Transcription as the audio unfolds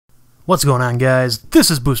What's going on, guys?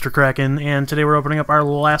 This is BoosterKraken, and today we're opening up our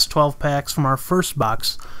last 12 packs from our first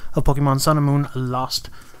box of Pokemon Sun and Moon Lost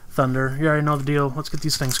Thunder. You already know the deal. Let's get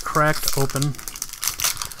these things cracked open.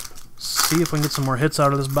 See if we can get some more hits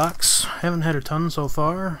out of this box. Haven't had a ton so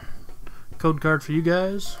far. Code card for you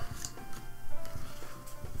guys.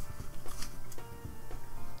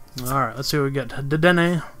 Alright, let's see what we get.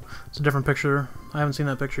 Dedenne. It's a different picture. I haven't seen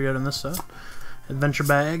that picture yet in this set. Adventure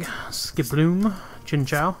Bag. Skiploom.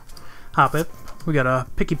 Chinchou. Hoppip. We got a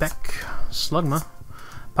Pikipek, Slugma,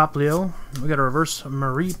 Poplio. We got a reverse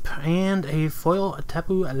Mareep and a foil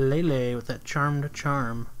Tapu Lele with that charmed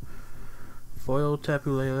charm. Foil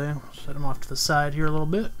Tapu Lele. Set him off to the side here a little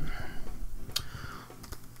bit.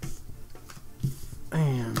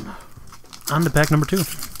 And on to pack number 2.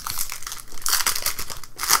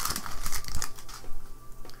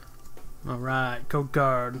 Alright, code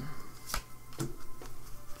card.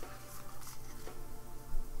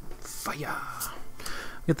 Fire!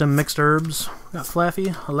 Get them mixed herbs. Got Flaffy,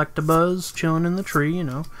 Electabuzz, chilling in the tree, you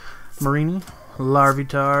know. Marini,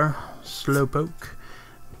 Larvitar, Slowpoke,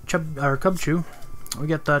 Cubchoo. We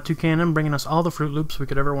got Toucannon bringing us all the Fruit Loops we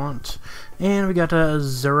could ever want. And we got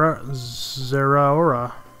Zeraora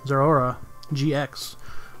GX.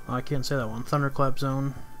 Oh, I can't say that one. Thunderclap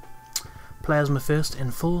Zone, Plasma Fist,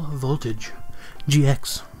 and Full Voltage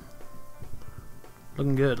GX.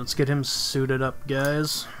 Looking good. Let's get him suited up,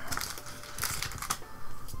 guys.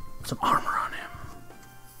 Some armor on him.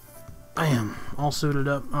 Bam! All suited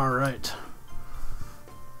up. Alright.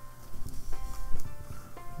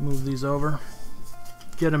 Move these over.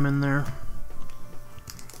 Get him in there.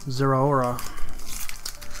 Zeraora.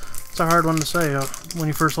 It's a hard one to say when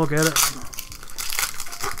you first look at it.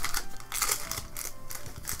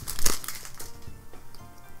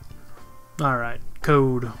 Alright.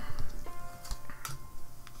 Code.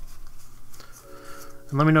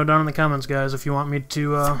 And let me know down in the comments, guys, if you want me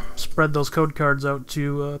to spread those code cards out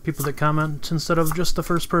to people that comment instead of just the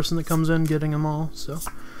first person that comes in getting them all. So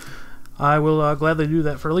I will gladly do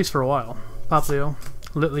that for at least for a while. Poplio,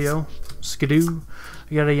 Litleo, Skidoo.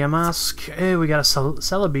 We got a Yamask. Hey, we got a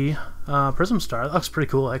Celebi Prism Star. That looks pretty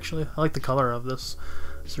cool, actually. I like the color of this.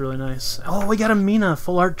 It's really nice. Oh, we got a Mina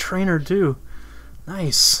Full Art Trainer too.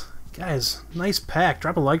 Nice, guys. Nice pack.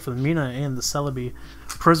 Drop a like for the Mina and the Celebi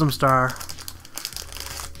Prism Star.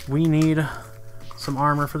 We need some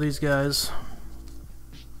armor for these guys.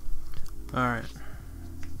 Alright.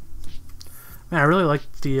 Man, I really like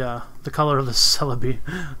the color of the Celebi.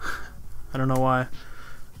 I don't know why.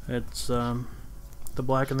 It's the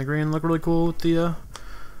black and the green look really cool with the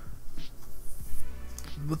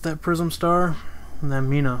with that Prism Star and then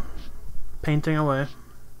Mina painting away.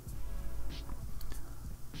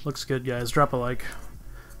 Looks good, guys. Drop a like.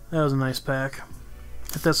 That was a nice pack.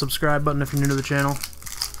 Hit that subscribe button if you're new to the channel.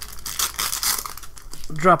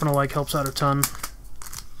 Dropping a like helps out a ton.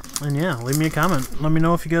 And yeah, leave me a comment. Let me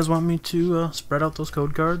know if you guys want me to spread out those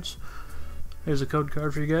code cards. Here's a code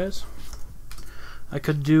card for you guys. I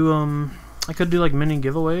could do like mini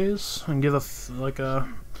giveaways and give like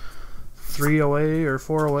a 3 away or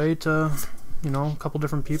 4 away to, you know, a couple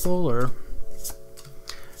different people, or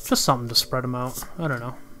just something to spread them out. I don't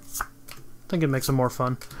know. I think it makes them more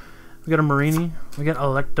fun. We got a Marini, we got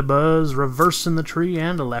Electabuzz, Reverse in the Tree,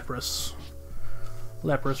 and a Lapras.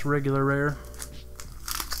 Lapras regular rare.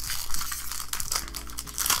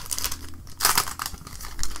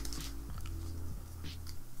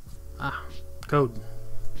 Ah, code.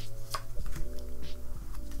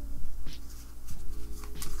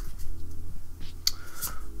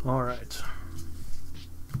 Alright.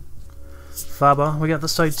 Faba, we got the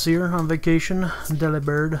Sightseer on vacation.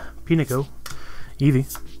 Delibird, Pineco,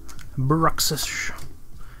 Eevee, Bruxish,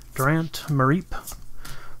 Durant, Mareep.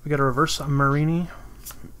 We got a reverse Marini.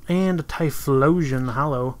 And a Typhlosion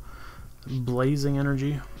Hollow. Blazing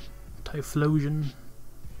Energy. Typhlosion.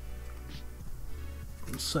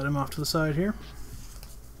 Set him off to the side here.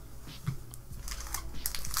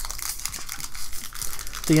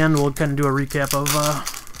 At the end, we'll kind of do a recap of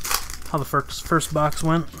how the first box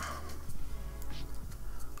went.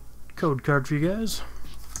 Code card for you guys.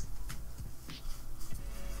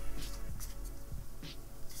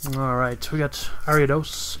 Alright, we got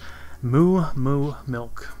Ariados. Moo Moo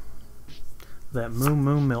Milk. That Moo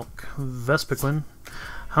Moo Milk. Vespiquen,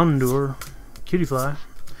 Houndour, Cutiefly,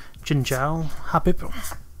 Chinchou, Hoppip.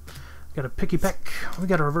 Got a Pikipek. We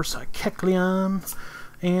got a reverse Kecleon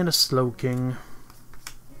and a Slowking.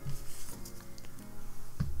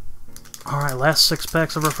 Alright, last 6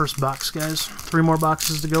 packs of our first box, guys. 3 more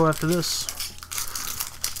boxes to go after this.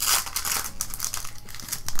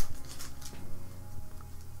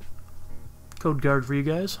 Code card for you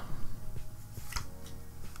guys.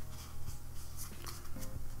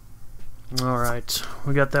 Alright,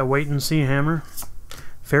 we got that Wait and See Hammer,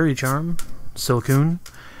 Fairy Charm, Silcoon,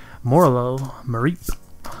 Morlo, Mareep,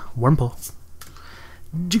 Wurmple,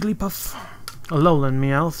 Jigglypuff, Alolan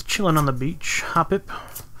Meowth, Chillin' on the Beach, Hoppip,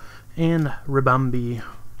 and Ribombee.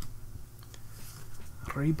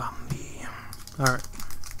 Alright.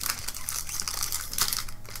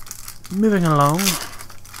 Moving along.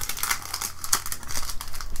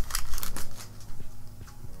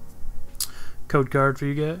 Code card for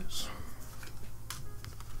you guys.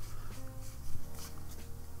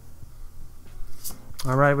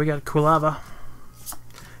 Alright, we got Quilava,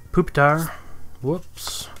 Pupitar,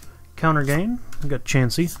 whoops, Counter Gain, we got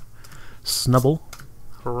Chansey, Snubble,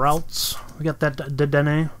 Routes, we got that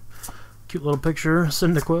Dedenne, cute little picture,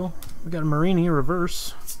 Cyndaquil, we got a Marini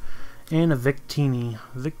reverse, and a Victini.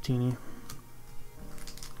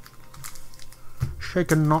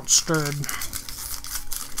 Shaken, not stirred.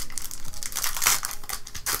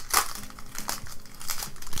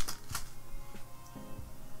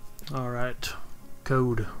 Alright,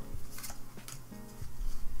 code.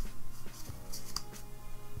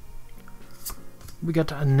 We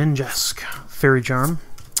got a Ninjask, Fairy Charm,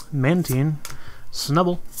 Mantine,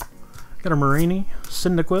 Snubble, got a Marini,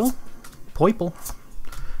 Cyndaquil, Poiple,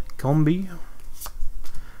 Combee,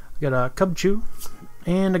 got a Cubchoo,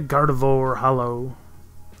 and a Gardevoir Hollow.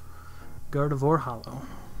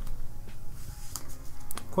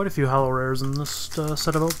 Quite a few hollow rares in this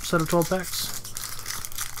set of 12 packs.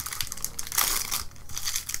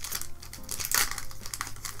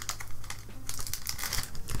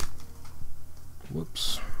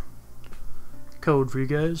 Whoops. Code for you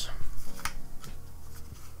guys.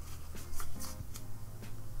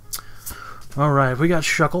 Alright, we got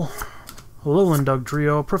Shuckle, Alolan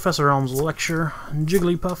Dugtrio, Professor Elm's Lecture,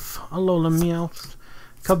 Jigglypuff, Alolan Meowth,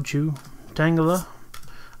 Cubchoo, Tangela,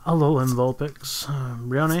 Alolan Vulpix,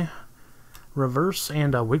 Brianne, Reverse,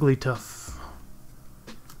 and a Wigglytuff.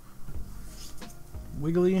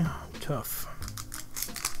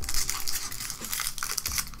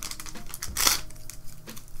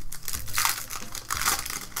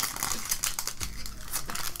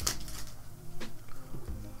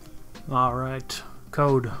 Alright,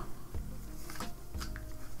 code.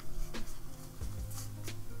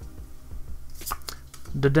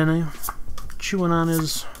 Dedenne, chewing on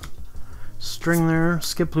his string there,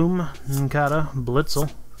 Skiploom, Nkata,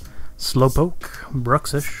 Blitzel, Slowpoke,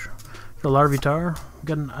 Bruxish, got a Larvitar,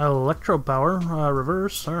 got an Electro Power,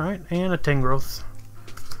 reverse, alright, and a Tangrowth.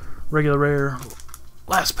 Regular rare.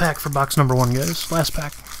 Last pack for box number 1, guys. Last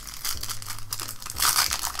pack.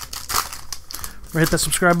 Hit that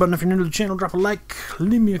subscribe button if you're new to the channel. Drop a like.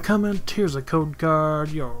 Leave me a comment. Here's a code card.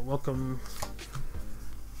 You're welcome.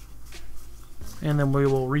 And then we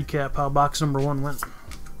will recap how box number 1 went.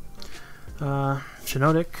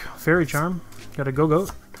 Shiinotic, Fairy Charm, got a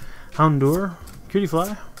Gogoat, Houndour,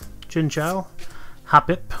 Cutiefly, Chinchou,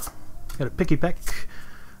 Hoppip, got a Pikipek,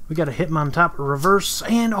 we got a Hitmontop reverse,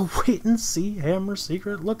 and a Wait and See Hammer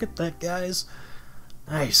Secret. Look at that, guys.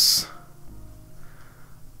 Nice.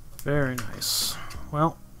 Very nice.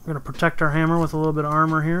 Well, we're going to protect our hammer with a little bit of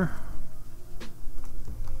armor here.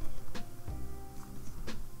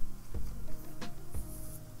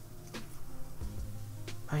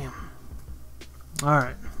 Bam.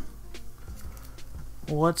 Alright.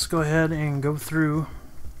 Let's go ahead and go through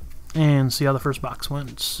and see how the first box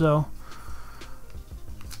went. So,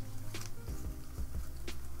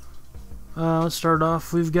 let's start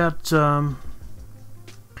off. We've got 4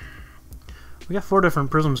 different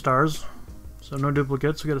Prism Stars, so no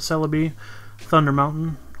duplicates. We got a Celebi, Thunder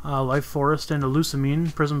Mountain, Life Forest, and a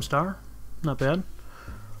Lusamine Prism Star. Not bad.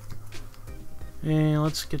 And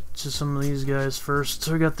let's get to some of these guys first.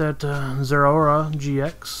 So we got that Zeraora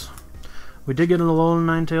GX. We did get an Alolan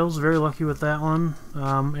Ninetales, very lucky with that one,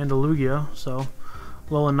 and a Lugia. So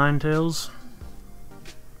Alolan Ninetales,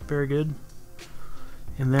 very good.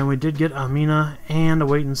 And then we did get a Mina and a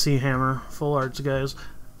Wait and See Hammer, full arts, guys.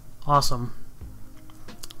 Awesome.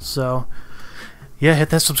 So, yeah, hit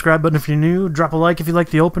that subscribe button if you're new. Drop a like if you like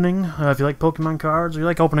the opening. If you like Pokemon cards, or you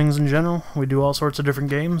like openings in general. We do all sorts of different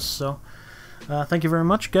games. So, thank you very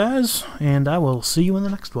much, guys. And I will see you in the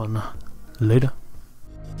next one. Later.